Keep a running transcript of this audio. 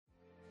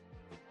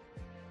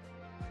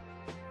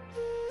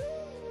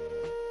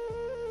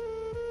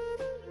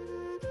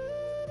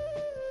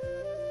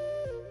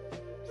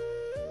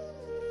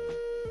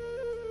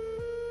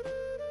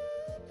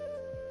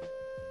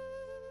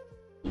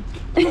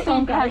किन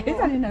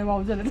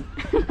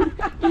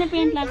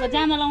पेन्ट लगाएको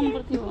जामा लाउनु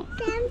पर्थ्यो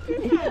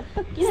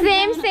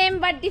सेम सेम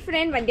बट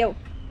डिफरेन्ट भनिदेऊ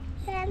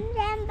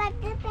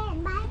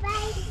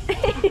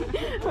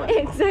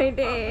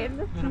एक्साइटेड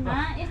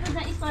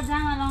यसको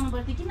जामा लाउनु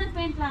पर्थ्यो किन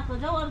पेन्ट लगाएको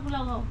जाऊ अर्को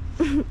लगाऊ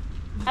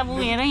अब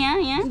हेर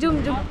यहाँ zoom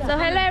zoom so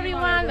hello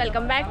everyone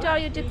welcome back to our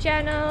YouTube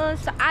channel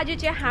so आज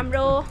चाहिँ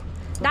हाम्रो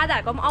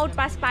दादाहरूको पनि आउट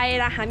पास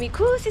पाएर हामी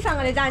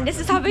खुसीसँगले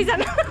जाँदैछौँ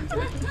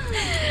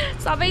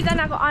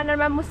सबैजनाको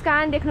अनुहारमा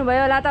मुस्कान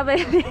देख्नुभयो होला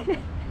तपाईँले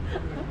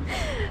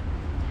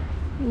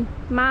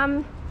माम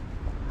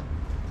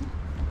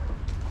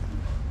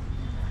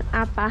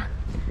आपा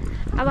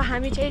अब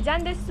हामी चाहिँ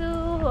जाँदैछु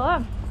हो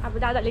अब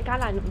दादाले कहाँ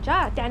लानुहुन्छ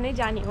त्यहाँ नै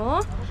जाने हो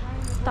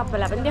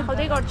तपाईँलाई पनि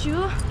देखाउँदै गर्छु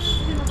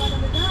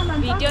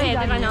भिडियो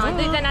हेर्दै गर्न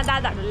दुईजना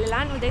दादाहरूले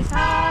लानुहुँदैछ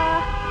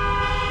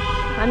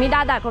हामी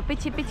दादाहरूको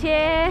पछि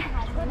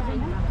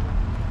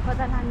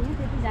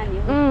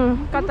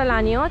कता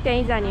लाने हो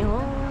त्यहीँ जाने हो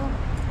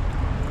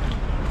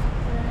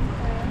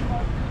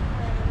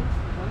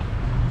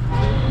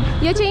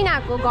यो चाहिँ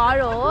यिनीहरूको घर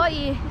हो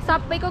यी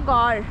सबैको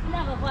घर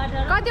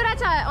कतिवटा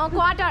छ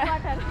क्वार्टर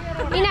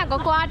यिनीहरूको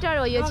क्वार्टर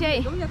हो यो चाहिँ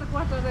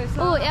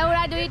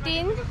एउटा 2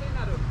 3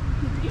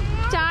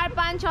 4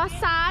 5 6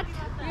 7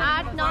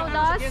 8 9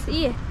 10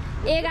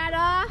 11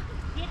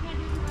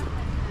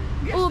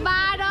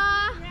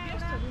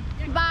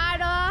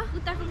 12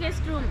 उताको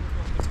गेस्ट रुम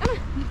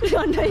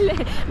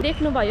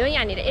देख्नुभयो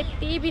यहाँनिर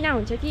यति बिना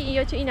हुन्छ कि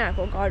यो चाहिँ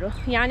यिनीहरूको घर हो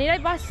यहाँनिरै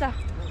बस्छ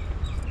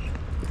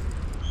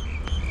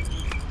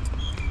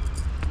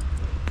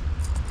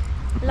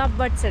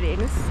लभबर्ड्सहरू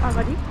हेर्नुहोस्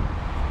अगाडि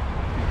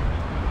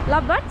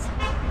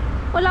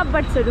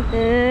लभबर्ड्सहरू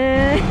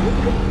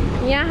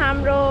यहाँ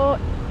हाम्रो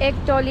एक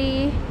टोली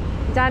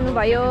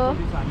जानुभयो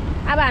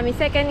अब हामी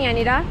सेकेन्ड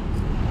यहाँनिर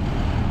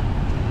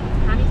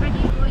हामी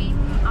पनि गयौँ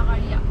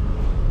अगाडि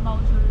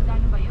भाउजूहरू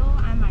जानुभयो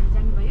आमाहरू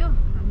जानुभयो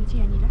हामी चाहिँ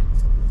यहाँनिर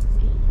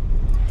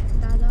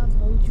दादा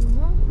भाउजू म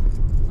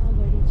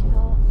अगाडि छ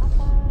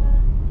आपा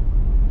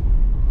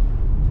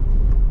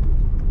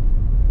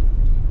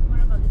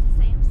मोरा भाउजू त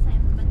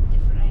सेम बट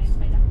डिफरेन्ट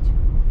भइरहेको छु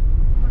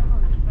मोरा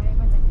भाउजू प्रायः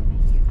बजाएको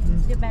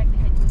त्यो ब्याग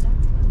देखाइदिनु त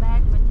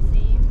ब्याग पनि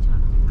सेम छ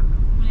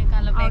मैले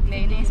कालो ब्याग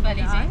ल्याएँ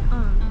यसपालि चाहिँ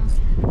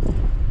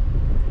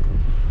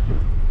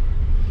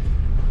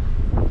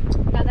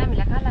दादा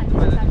हामीलाई कहाँ लान्छ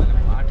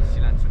RTC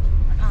लान्छु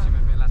RTC मा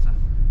मेला छ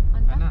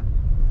हैन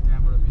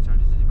त्यहाँबाट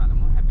पछाडी चाहिँ मालम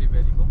ह्यापी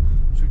भ्यालीको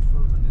स्वीट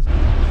फल भन्ने छ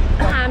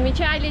हामी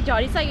चाहिँ अहिले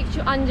झरिसकेको छु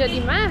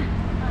अञ्जलीमा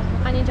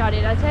अनि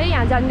झरेर चाहिँ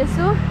यहाँ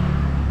जाँदैछु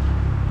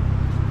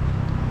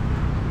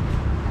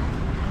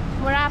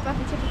म र आपा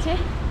पछि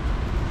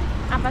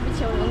आपा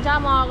पछि हुनुहुन्छ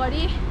म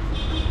अगाडि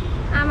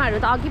आमाहरू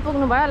त अघि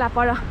पुग्नु भयो होला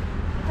पर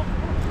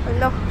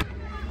ल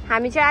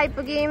हामी चाहिँ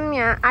आइपुग्यौँ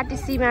यहाँ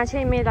RTC मा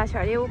चाहिँ मेला छ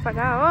अरे उपर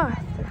हो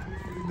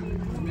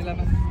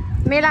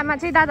मेलामा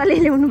चाहिँ दादाले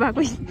ल्याउनु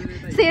भएको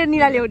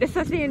शेर्नीलाई ल्याउँदैछ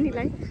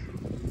शेर्नीलाई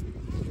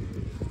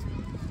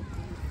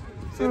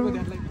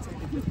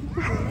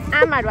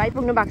आमाहरू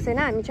आइपुग्नु भएको छैन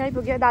हामी चाहिँ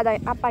आइपुग्यो दादा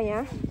आपा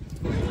यहाँ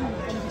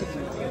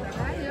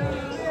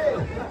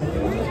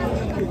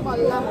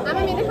आमा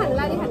मेरो खानु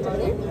लाली खान्छ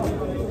भने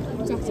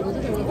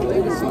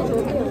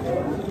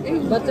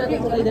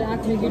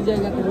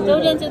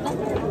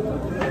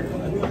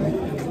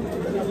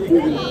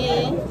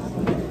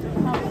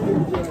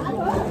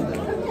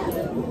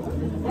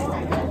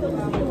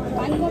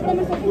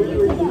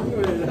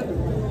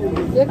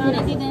पानी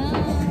दिँदैन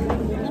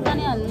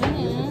पानी हाल्नु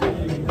नि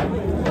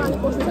पानी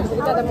पस्नु सक्छ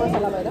ज्यादा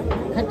मसला भएर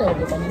खट्टा हो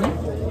पानी नि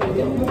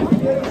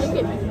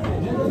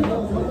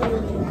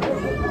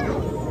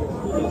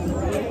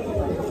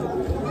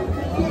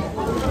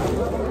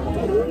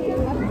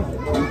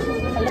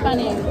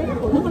पानी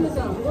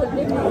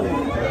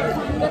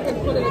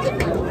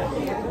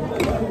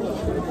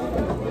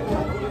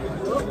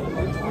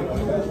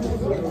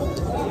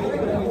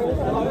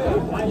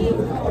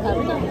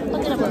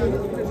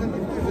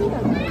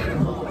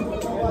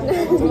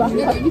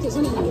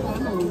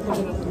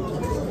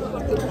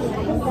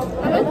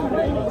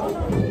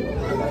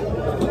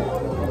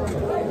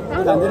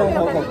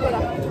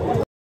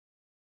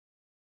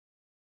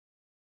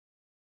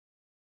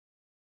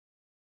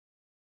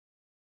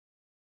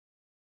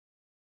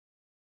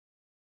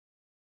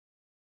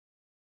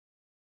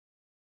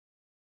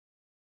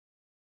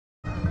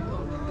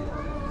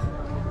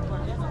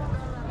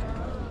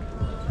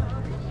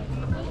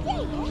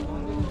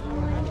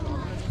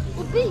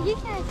ये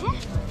क्या है?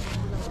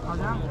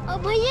 ओ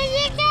भैया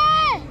ये क्या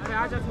है? अरे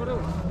आजा छोड़ो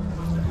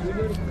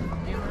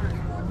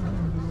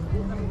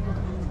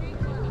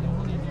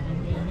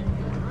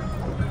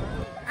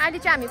अहिले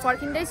चाहिँ हामी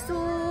फर्किँदैछु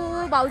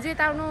भाउजू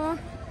यता आउनु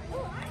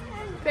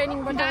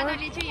ट्रेनिङबाट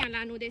दादाले चाहिँ यहाँ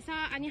लानुहुँदैछ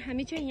अनि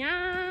हामी चाहिँ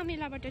यहाँ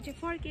मेलाबाट चाहिँ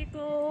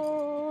फर्केको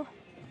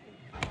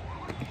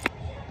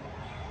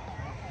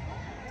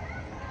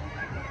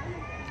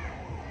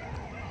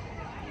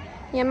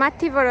यहाँ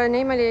माथिबाट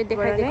नै मैले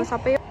देखाइदिएको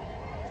सबै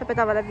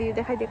तपाईँलाई भ्यू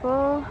देखाइदिएको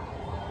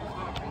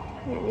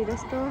यहाँनिर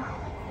जस्तो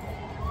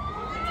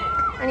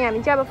अनि हामी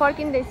चाहिँ अब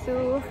फर्किँदैछु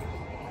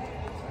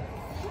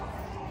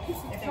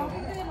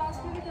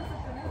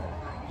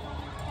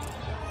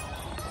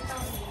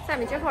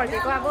हामी चाहिँ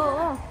फर्केको अब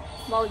हो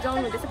भाउजू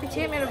आउनु हुँदैछ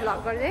पछि मेरो भ्लग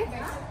गर्दै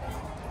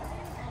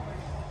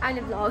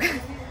अहिले भ्लग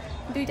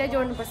दुईटा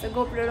जोड्नुपर्छ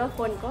गोप्रो र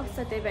फोनको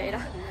सो त्यही भएर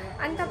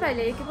अनि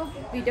तपाईँहरूले के पो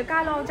भिडियो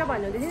कालो आउँछ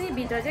भन्नुहुँदै थियो नि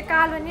भित्र चाहिँ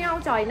कालो नै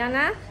आउँछ होइन न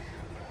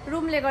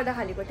रुमले गर्दा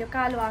खालिको त्यो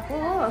कालो आएको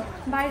हो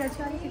बाहिर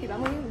चाहिँ अलिकति भए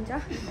पनि हुन्छ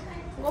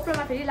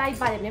गोप्रोमा फेरि लाइट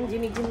बाल्यो भने पनि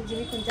झिमिक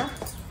हुन्छ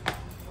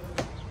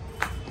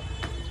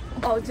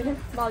भाउजूले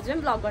पनि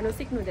भ्लग गर्नु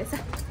सिक्नु हुँदैछ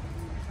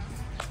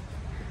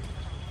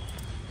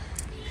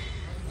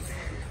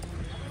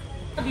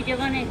भिडियो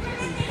गर्ने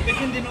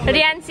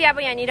रियान्सी अब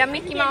यहाँनिर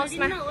मिकी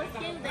माउसमा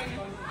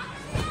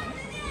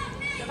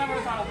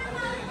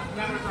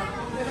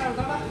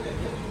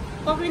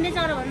पक्रिँदै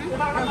चढ्यो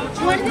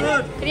भन्नु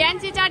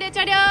रियान्सी चढ्यो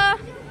छिटो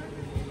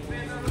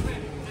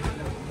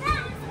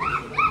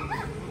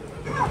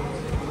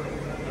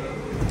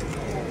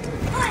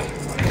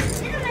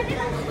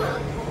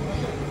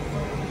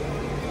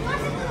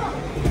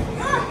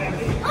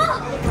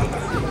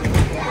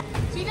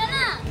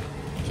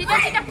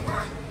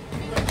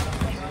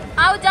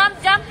आऊ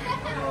जम्प जम्प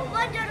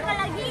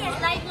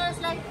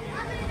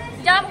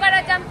गर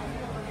जम्प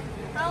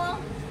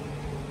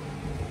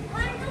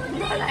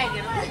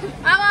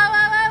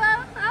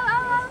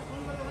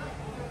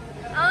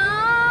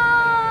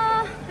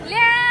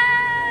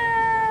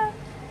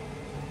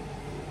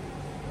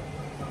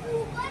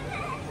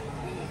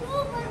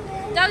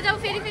जाऊ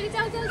फेरि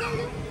जाऊ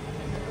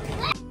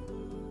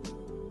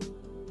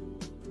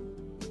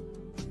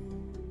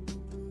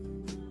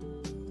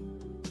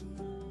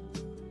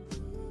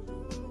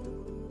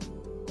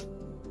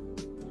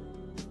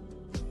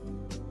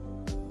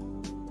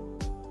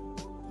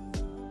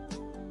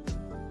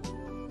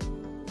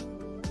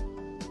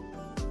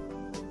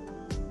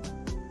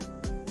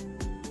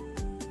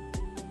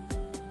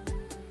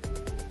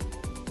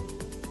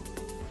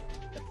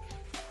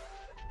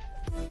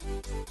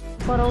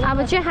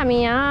अब चाहिँ हामी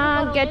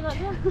यहाँ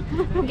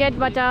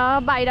गेटबाट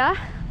बाहिर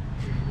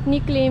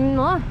निक्ल्यौँ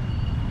हो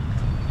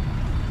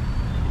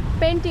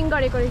पेन्टिङ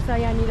गरेको रहेछ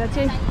यहाँनिर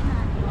चाहिँ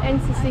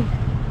एनसीसी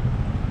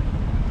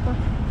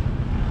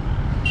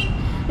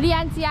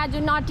रियान्सी आज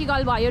नटी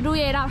गर्ल भयो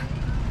रुएर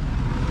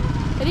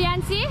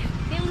रियान्सी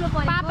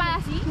पापा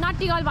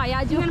नटी गर्ल भयो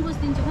आज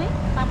बुझिदिन्छु है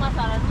पापा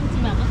सर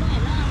भएको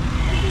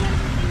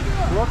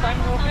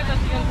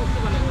छ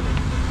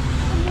होइन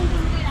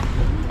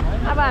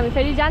अब हामी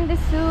फेरि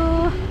जाँदैछु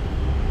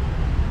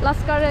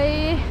लस्करै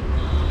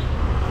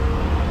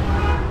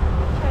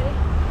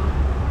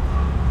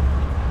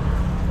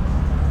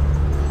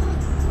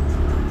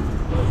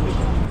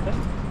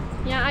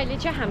यहाँ अहिले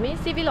चाहिँ हामी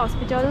सिभिल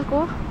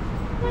हस्पिटलको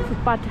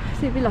फुटपाथ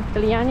सिभिल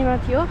हस्पिटल यहाँनिर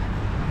थियो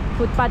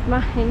फुटपाथमा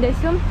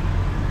हिँड्दैछौँ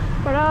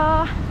पर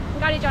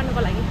गाडी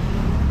चढ्नुको लागि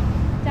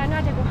जानु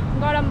आँटेको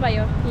गरम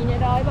भयो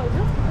हिँडेर है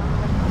भाउजू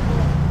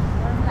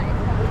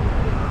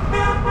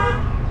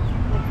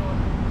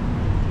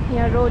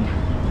यहाँ रोड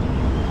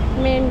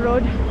मेन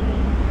रोड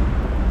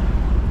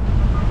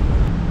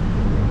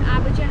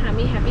अब चाहिँ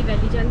हामी ह्याप्पी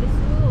भ्याली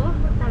जाँदैछु हो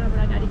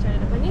परबाट गाडी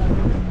चढेर पनि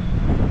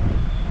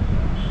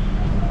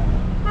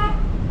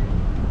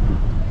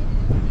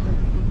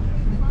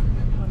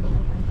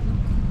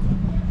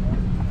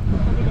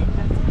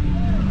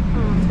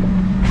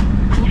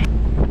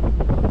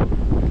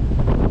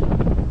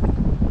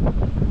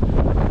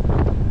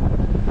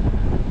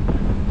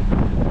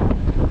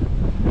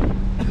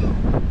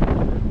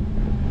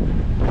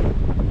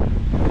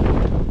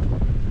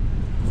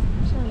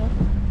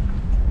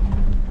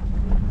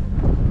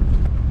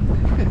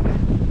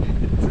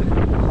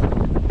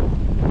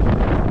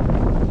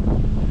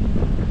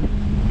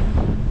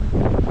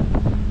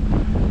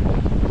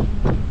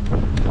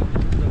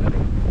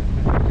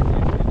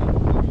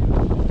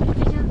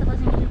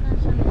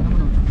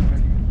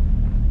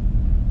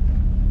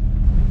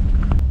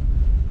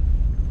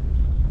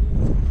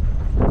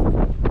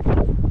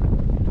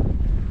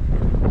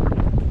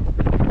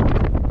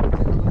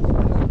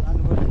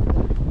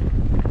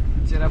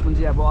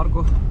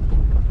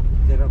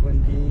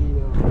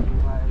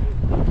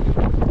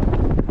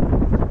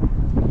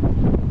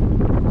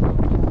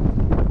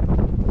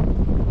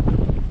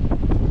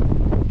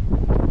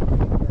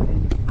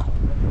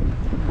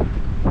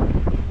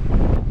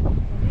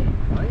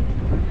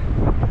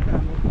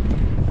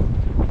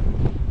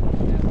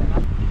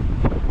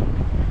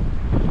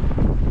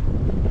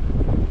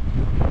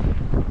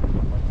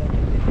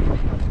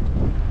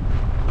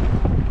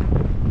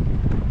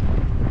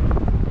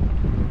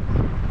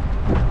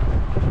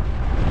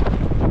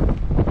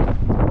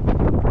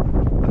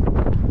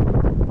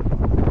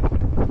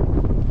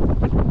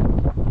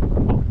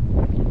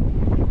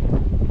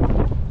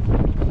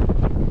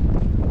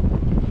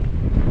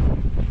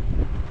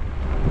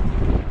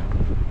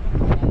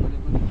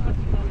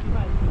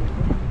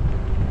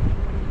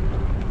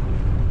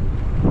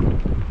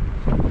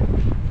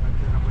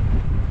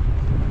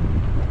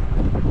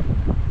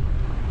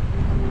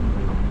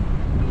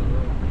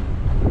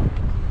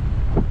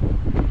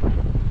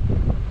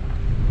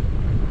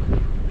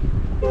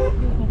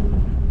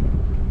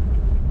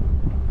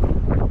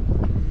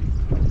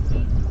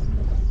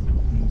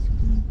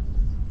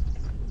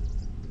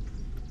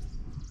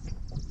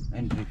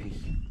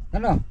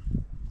हैन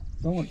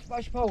तँगो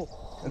बस पाउ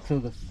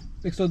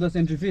 110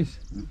 एन्ट्री फिस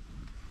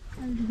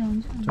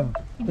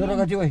तेरो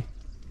कति भाइ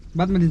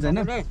बादमा दिन्छ हैन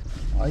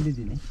अहिले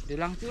दिने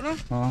लान्छु न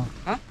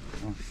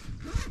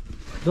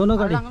दोनो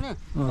गाडी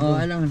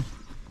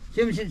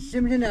अहिले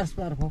सिमसिन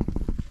आसपार हो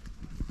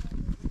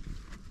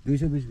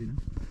 220 दिन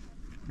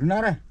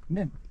रुनारा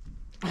ने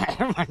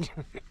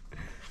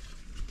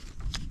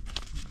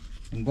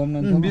गम न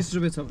 20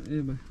 रुपैयाँ छ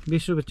ए भाइ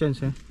 20 रुपैयाँ चेन्ज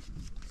छ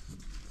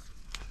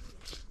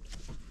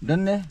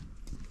डन्ने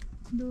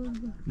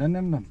डन्ने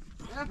न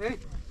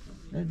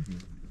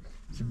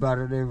बाह्र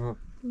रे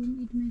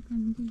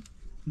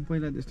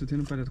पहिला त्यस्तो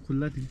थिएन पहिला त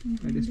खुल्ला थियो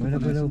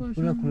पहिला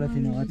पुरा खुल्ला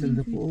थिएन अचेल त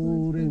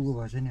पुरै उयो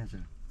भएछ नि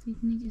अचेल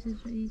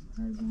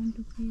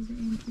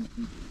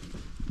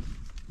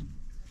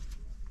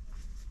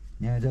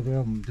यहाँ जब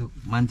त्यो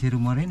मान्छेहरू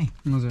मरे नि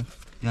हजुर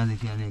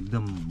त्यहाँदेखि अनि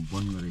एकदम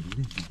बन्द गरेको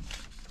थियो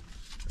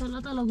तल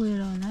तल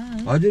गएर होला है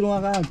हजुर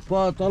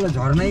उहाँ तल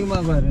झर्नामा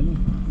गएर नि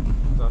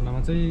झर्नामा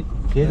चाहिँ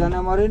 6 जना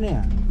मरे नि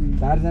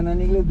 4 जना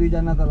निक्ल्यो 2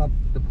 जना तल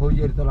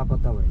फौजीहरू तल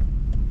पत्ता भयो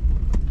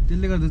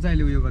त्यसले गर्दा चाहिँ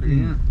अहिले उयो गरेको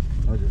यहाँ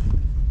हजुर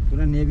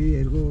पुरा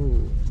नेभीहरूको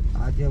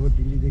आथि अब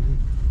दिल्लीदेखि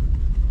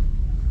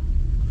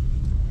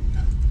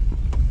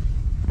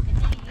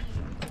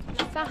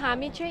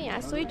हामी चाहिँ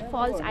यहाँ स्विट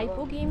फल्स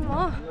आइपुग्यौँ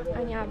हो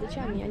अनि अब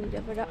चाहिँ हामी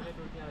यहाँनिरबाट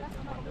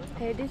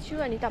हेर्दैछु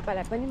अनि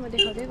तपाईँलाई पनि म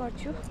देखाउँदै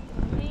गर्छु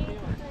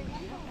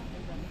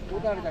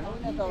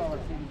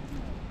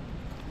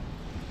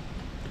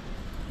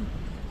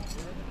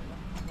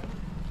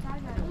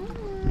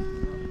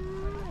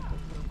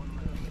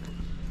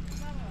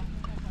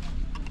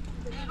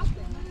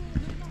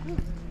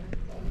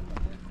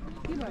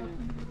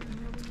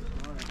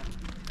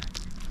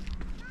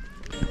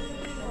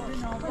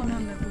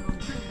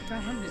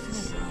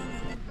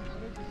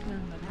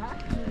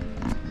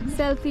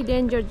Selfie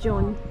danger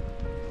zone.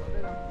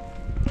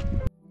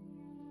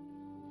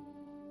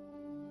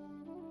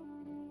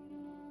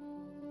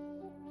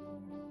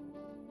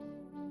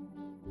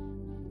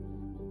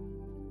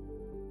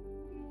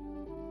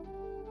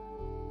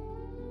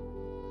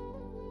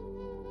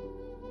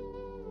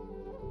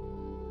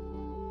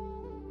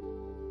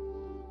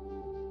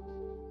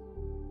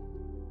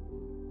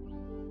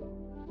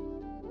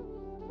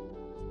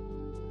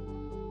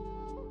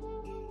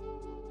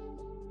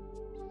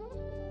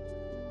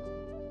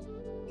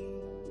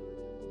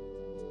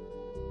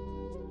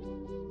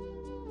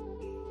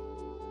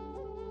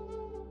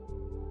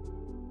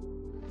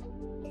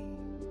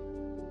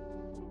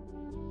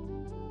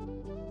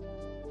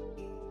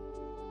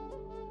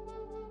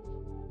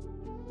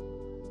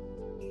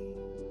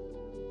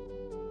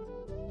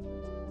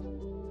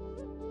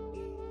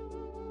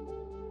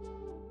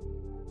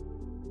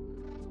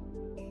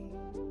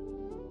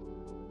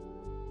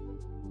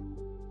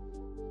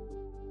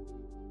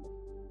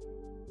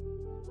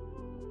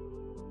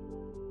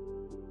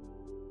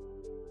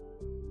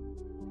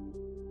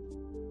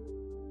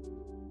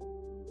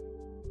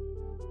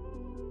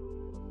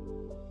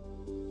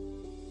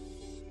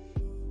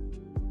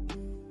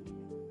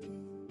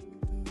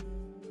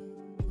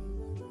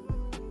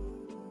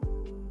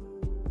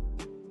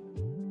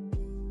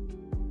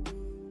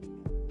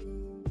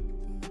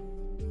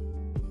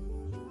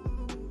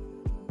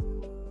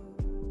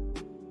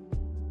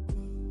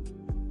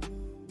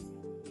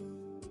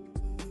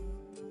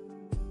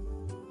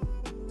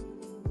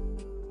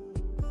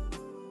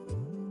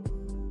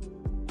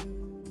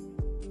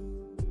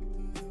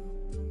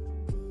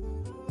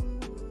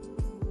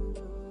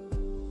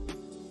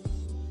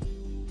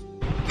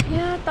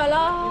 यहाँ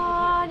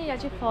तलनिर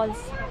चाहिँ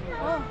फल्स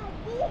हो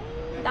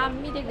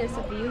दामी देख्दैछ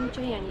भ्यू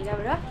चाहिँ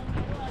यहाँनिरबाट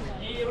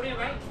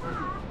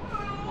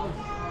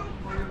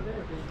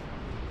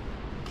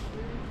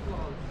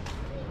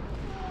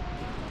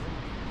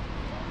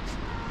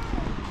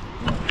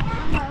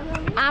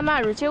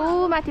आमाहरू चाहिँ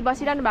ऊ माथि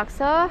बसिरहनु भएको छ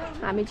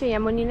हामी चाहिँ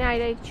यहाँ मुनि नै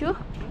आइरहेको छु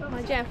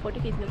म चाहिँ यहाँ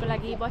फोटो खिच्नुको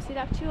लागि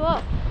बसिरहेको छु हो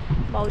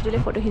भाउजूले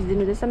फोटो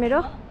खिचिदिनु हुँदैछ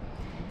मेरो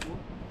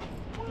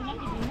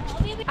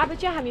अब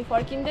चाहिँ हामी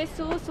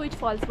फर्किँदैछु स्विट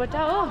फल्सबाट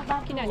हो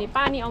किनभने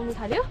पानी आउनु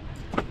थाल्यो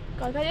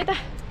घरको यता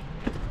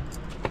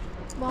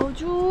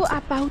भाउजू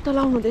आप्पा उता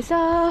लाउनु हुँदैछ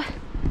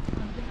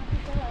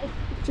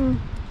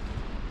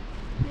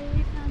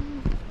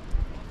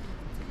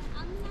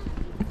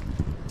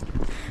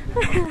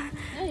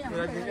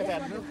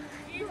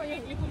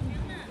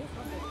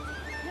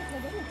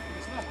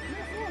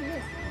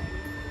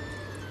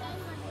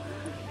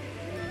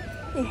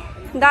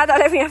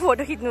दादाले यहाँ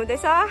फोटो खिच्नु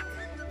हुँदैछ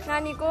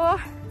नानीको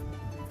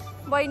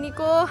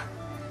बहिनीको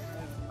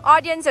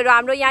अडियन्सहरू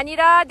हाम्रो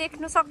यहाँनिर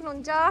देख्नु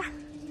सक्नुहुन्छ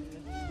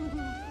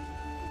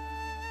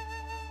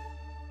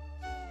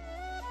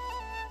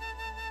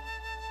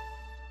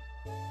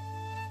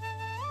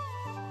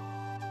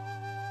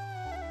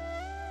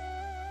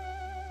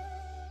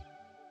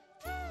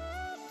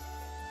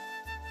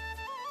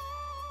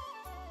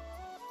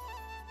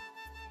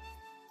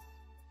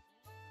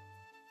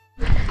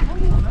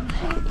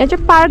यहाँ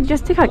चाहिँ पार्क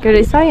जस्तै खालको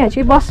रहेछ यहाँ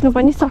चाहिँ बस्नु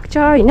पनि सक्छ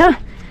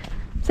हैन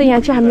सो यहाँ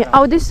चाहिँ हामी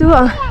आउँदैछु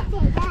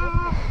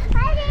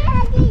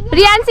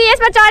रियान्सी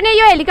यसमा चढ्ने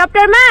यो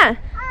हेलिकप्टरमा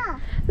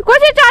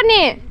कसरी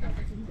चढ्ने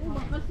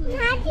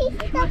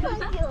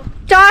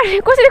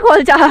कसरी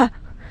खोल्छ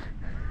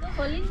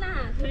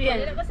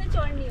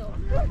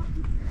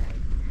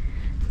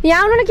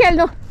यहाँ आउनु न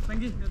खेल्नु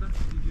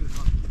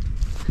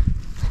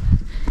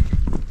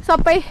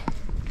सबै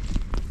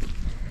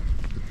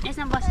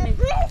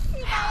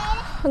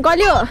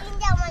गल्यो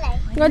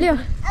गल्यो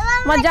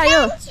मजा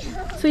आयो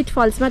स्विट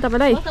फल्समा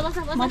तपाईँलाई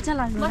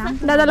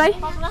दादालाई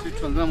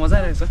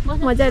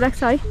मजा आइरहेको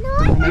छ है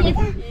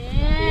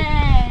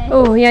ओ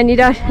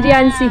यहाँनिर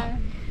रियान्सी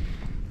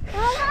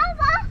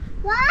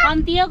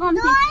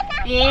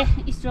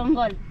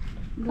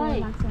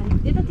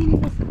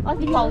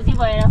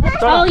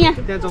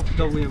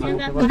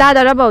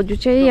दादा र भाउजू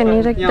चाहिँ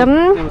यहाँनिर एकदम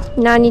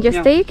नानी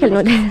जस्तै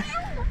खेल्नु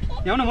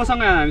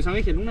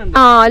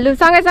लु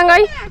सँगै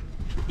सँगै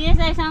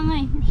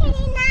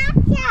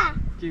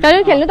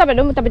खेल्नु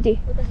तपाईँहरू उतापट्टि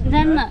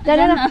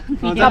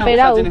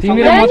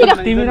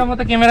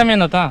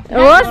क्यामेराम्यान हो त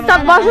होस् त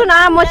बस्नु न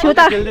म छु त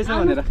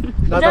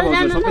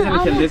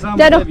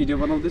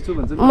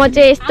म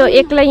चाहिँ यस्तो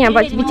एक्लै यहाँ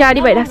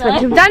बिचारी भइरहेको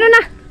छु जानु न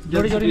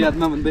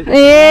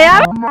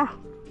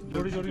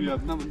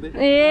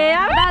ए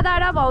दादा र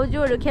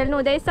भाउजूहरू खेल्नु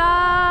हुँदैछ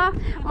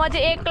म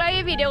चाहिँ एक्लै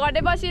भिडियो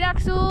गर्दै बसिरहेको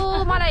छु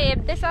मलाई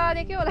हेप्दैछ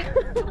देख्यो होला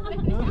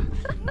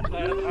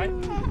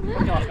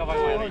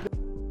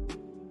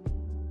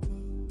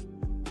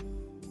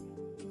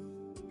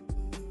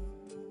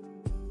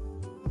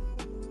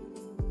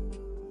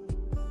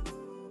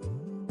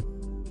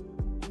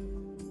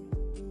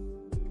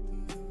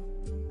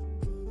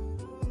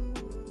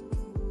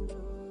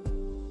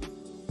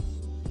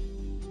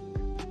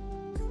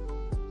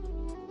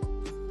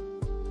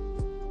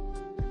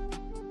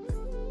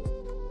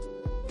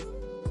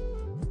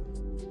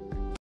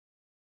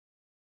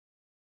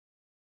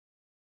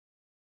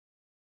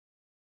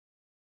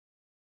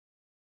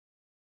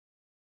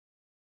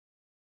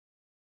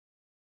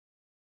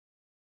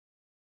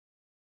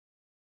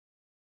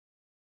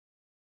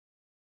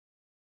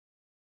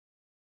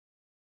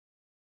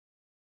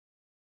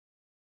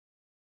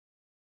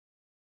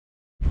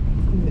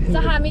So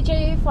हामी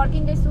चाहिँ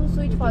फर्किँदैछौँ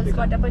स्विट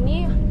फल्सबाट पनि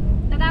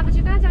तर अब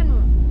चाहिँ कहाँ जानु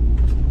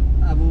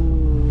अब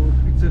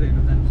पिक्चर हेर्न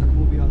जानु छ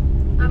movie hall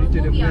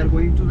auditorium we are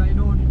going to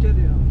rhino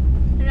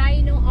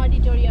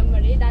auditorium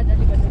अरे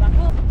दादाले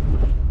भन्नुभएको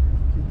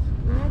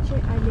यहाँ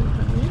चाहिँ अहिले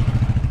हामी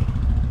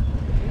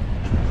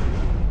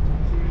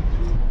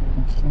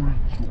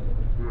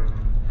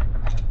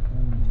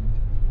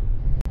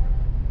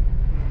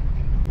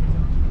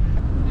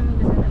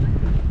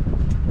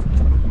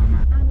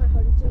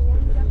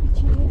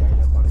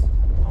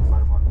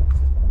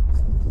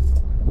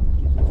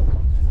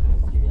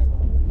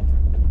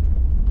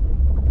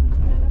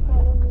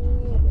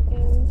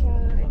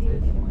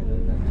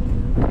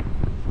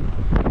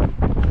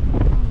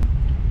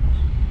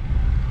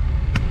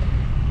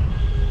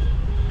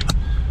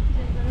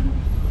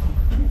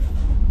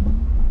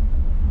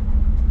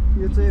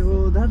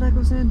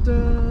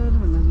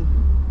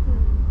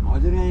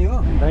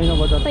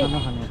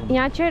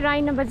यहाँ चाहिँ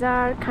राइनो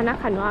बजार खाना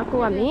खानु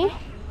आएको हामी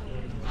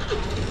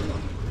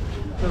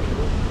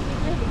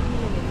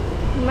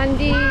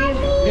मन्दिर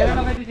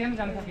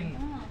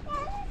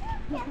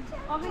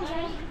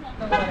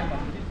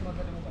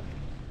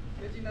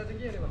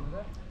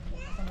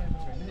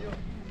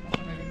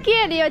के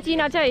अरे यो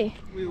चिना चाहिँ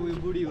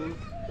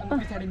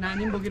पछाडी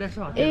नानी पनि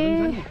बोकिरहेको छ ए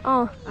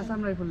अँ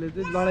आसाम राइफलले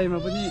चाहिँ लडाइँमा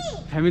पनि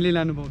फ्यामिली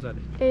लानु पाउँछ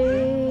अरे ए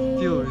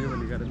त्यो हो यो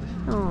भन्ने कारण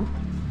अँ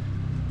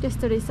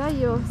त्यस्तो रहेछ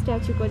यो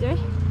स्ट्याचुको चाहिँ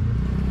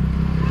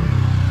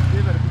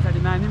त्यही भएर पछाडी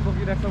नानी पनि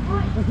बोकिरहेको छ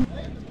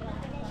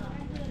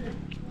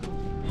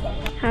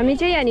हामी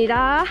चाहिँ यहाँनिर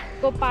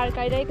को पार्क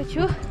आइरहेको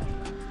छु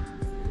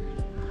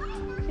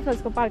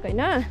फल्सको पार्क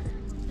होइन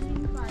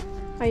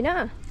होइन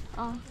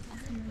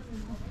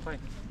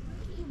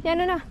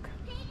जानु न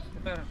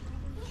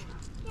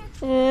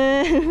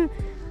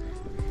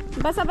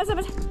बस बस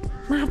बस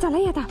मार्छ होला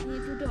यहाँ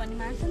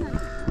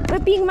त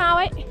पिङमा आऊ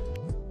है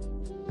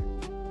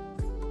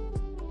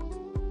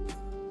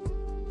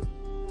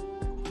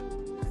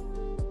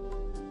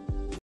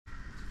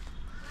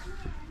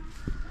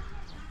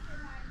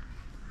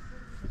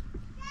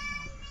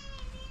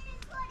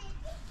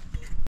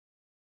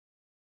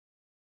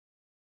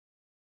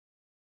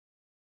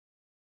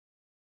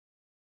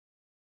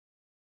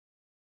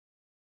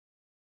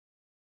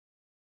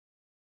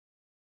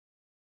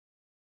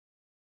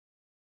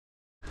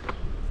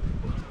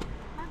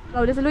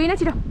लौडेछ लु न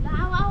छिटो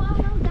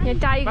यहाँ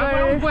टाइगर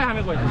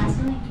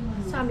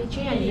हामी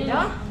चाहिँ यहाँनिर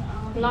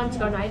लन्च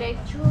गर्न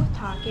आइरहेको छु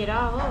थाकेर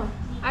हो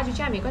आज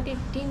चाहिँ हामी कति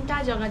 3टा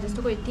जग्गा जस्तो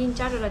गयो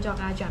 3-4वटा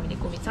जग्गा आज हामीले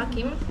घुमिसक्यौँ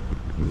यहाँ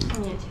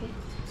चाहिँ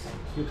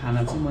यो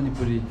खाना चाहिँ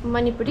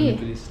मणिपुरी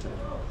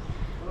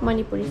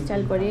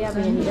स्टाइल गरे अब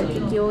यहाँनिर के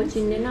के हो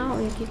चिन्दैन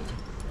यो के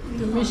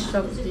मिक्स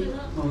सब्जी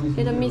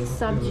यो त मिक्स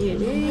सब्जी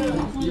अरे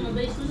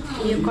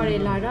यो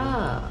करेला र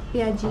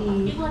प्याजी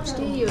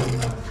जस्तै यो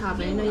थाहा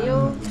भएन यो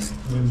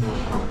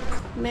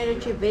मेरो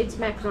चाहिँ भेज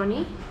म्याक्रोनी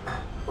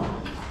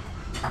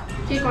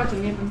के गर्छ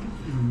नि यो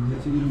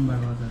चाहिँ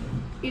इरुम्बाको अचार हो।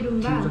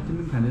 इरुम्बा जति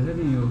पनि खाँदैछ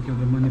नि यो के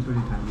भन्छ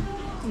मणिपुरी थाली।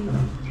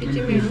 यो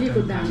चाहिँ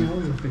मेरो दाना हो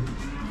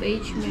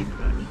भेज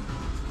म्याक्रोनी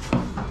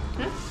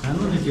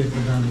खानु नि त्यो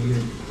दाना यो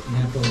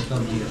यहाँको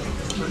सब्जीहरू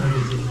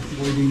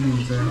बोइलिङ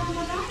हुन्छ।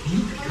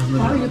 यो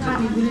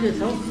पानी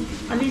गुलिरहेछ हौ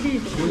अलिअलि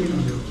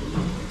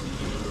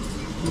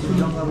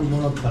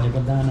जङ्गलबाट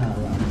फलेको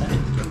दानाहरू हाल्छ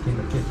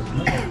त्यस्तो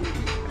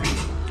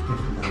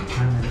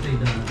खाना चाहिँ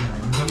दाना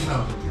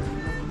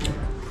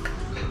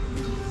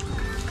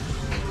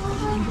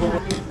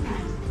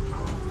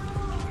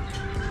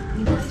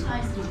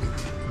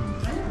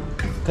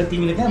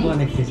तिमीले कहाँ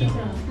बनेको थिएछ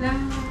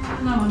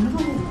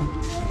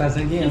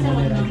पासँग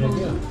बनाएर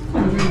आइसक्यो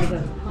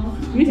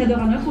मिठा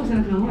दोकानमा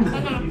पसेर खाऊ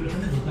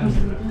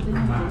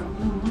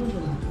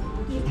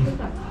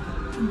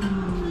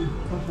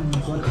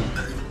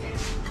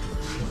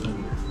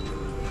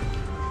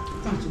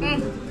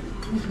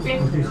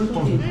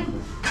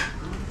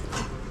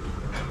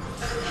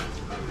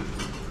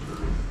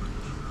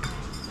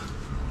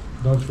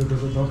दस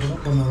रुपियाँको 10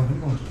 15 पनि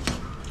पाउँछ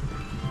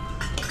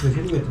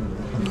त्यसरी बेच्नु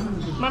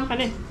मन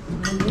खाने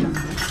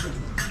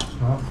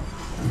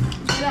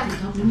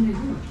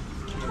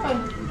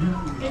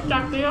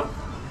चाक्यो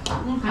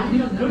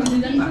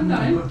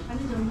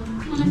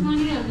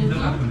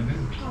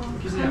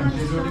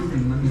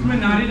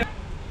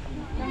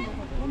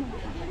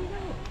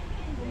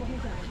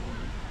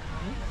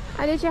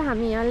अहिले चाहिँ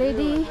हामी यहाँ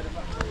लेडी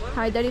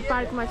हैदरी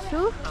पार्कमा छु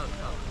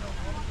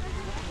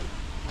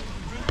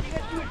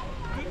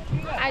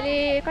अहिले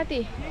कति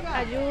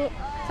आज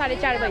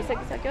 4:30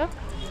 भइसकिसक्यो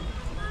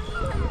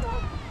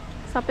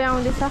सबै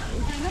आउँदैछ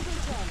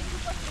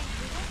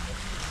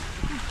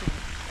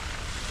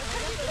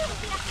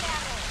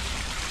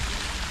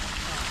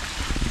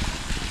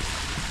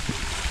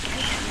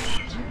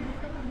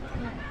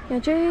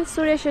यहाँ चाहिँ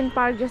सुरेशन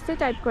पार्क जस्तै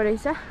टाइपको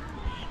रहेछ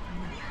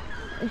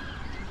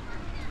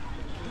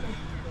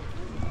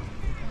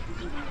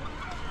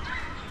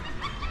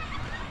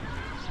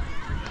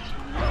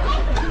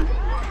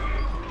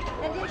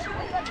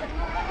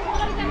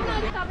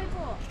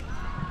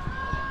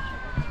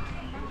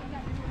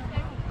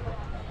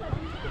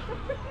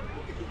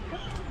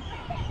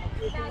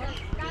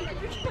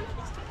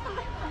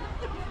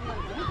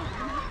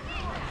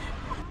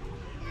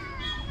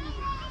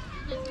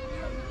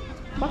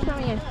बस्न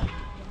यहाँ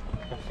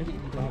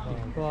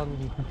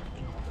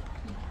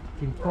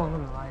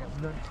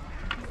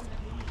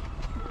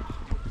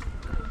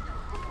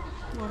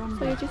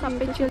So यो चाहिँ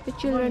सबै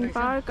चिल्ड्रेन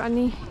पार्क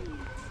अनि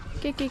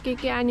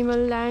के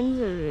एनिमल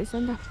ल्यान्ड्सहरू रहेछ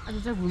नि त आज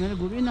चाहिँ घुमेर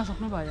घुमै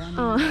नसक्नु भयो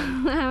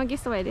आमा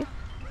कस्तो भइदियो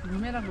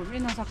घुमेर घुमै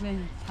नसक्ने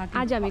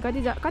आज हामी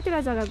कतिवटा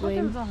जग्गा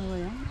गयौँ 1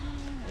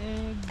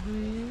 2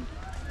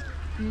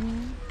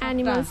 3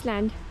 एनिमल्स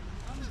ल्यान्ड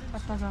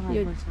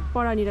यो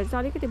परनिर चाहिँ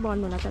अलिकति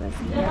बन्द होला तर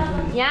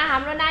यहाँ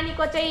हाम्रो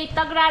नानीको चाहिँ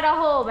तगडा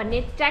रहो भन्ने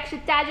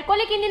ट्र्याकसुट चाहिँ आज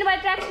कसले किनिदिनु भयो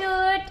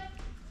ट्र्याकसुट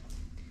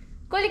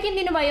कसले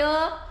किनिदिनु भयो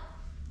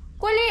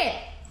कसले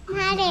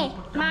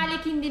माले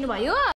किनिदिनु भयो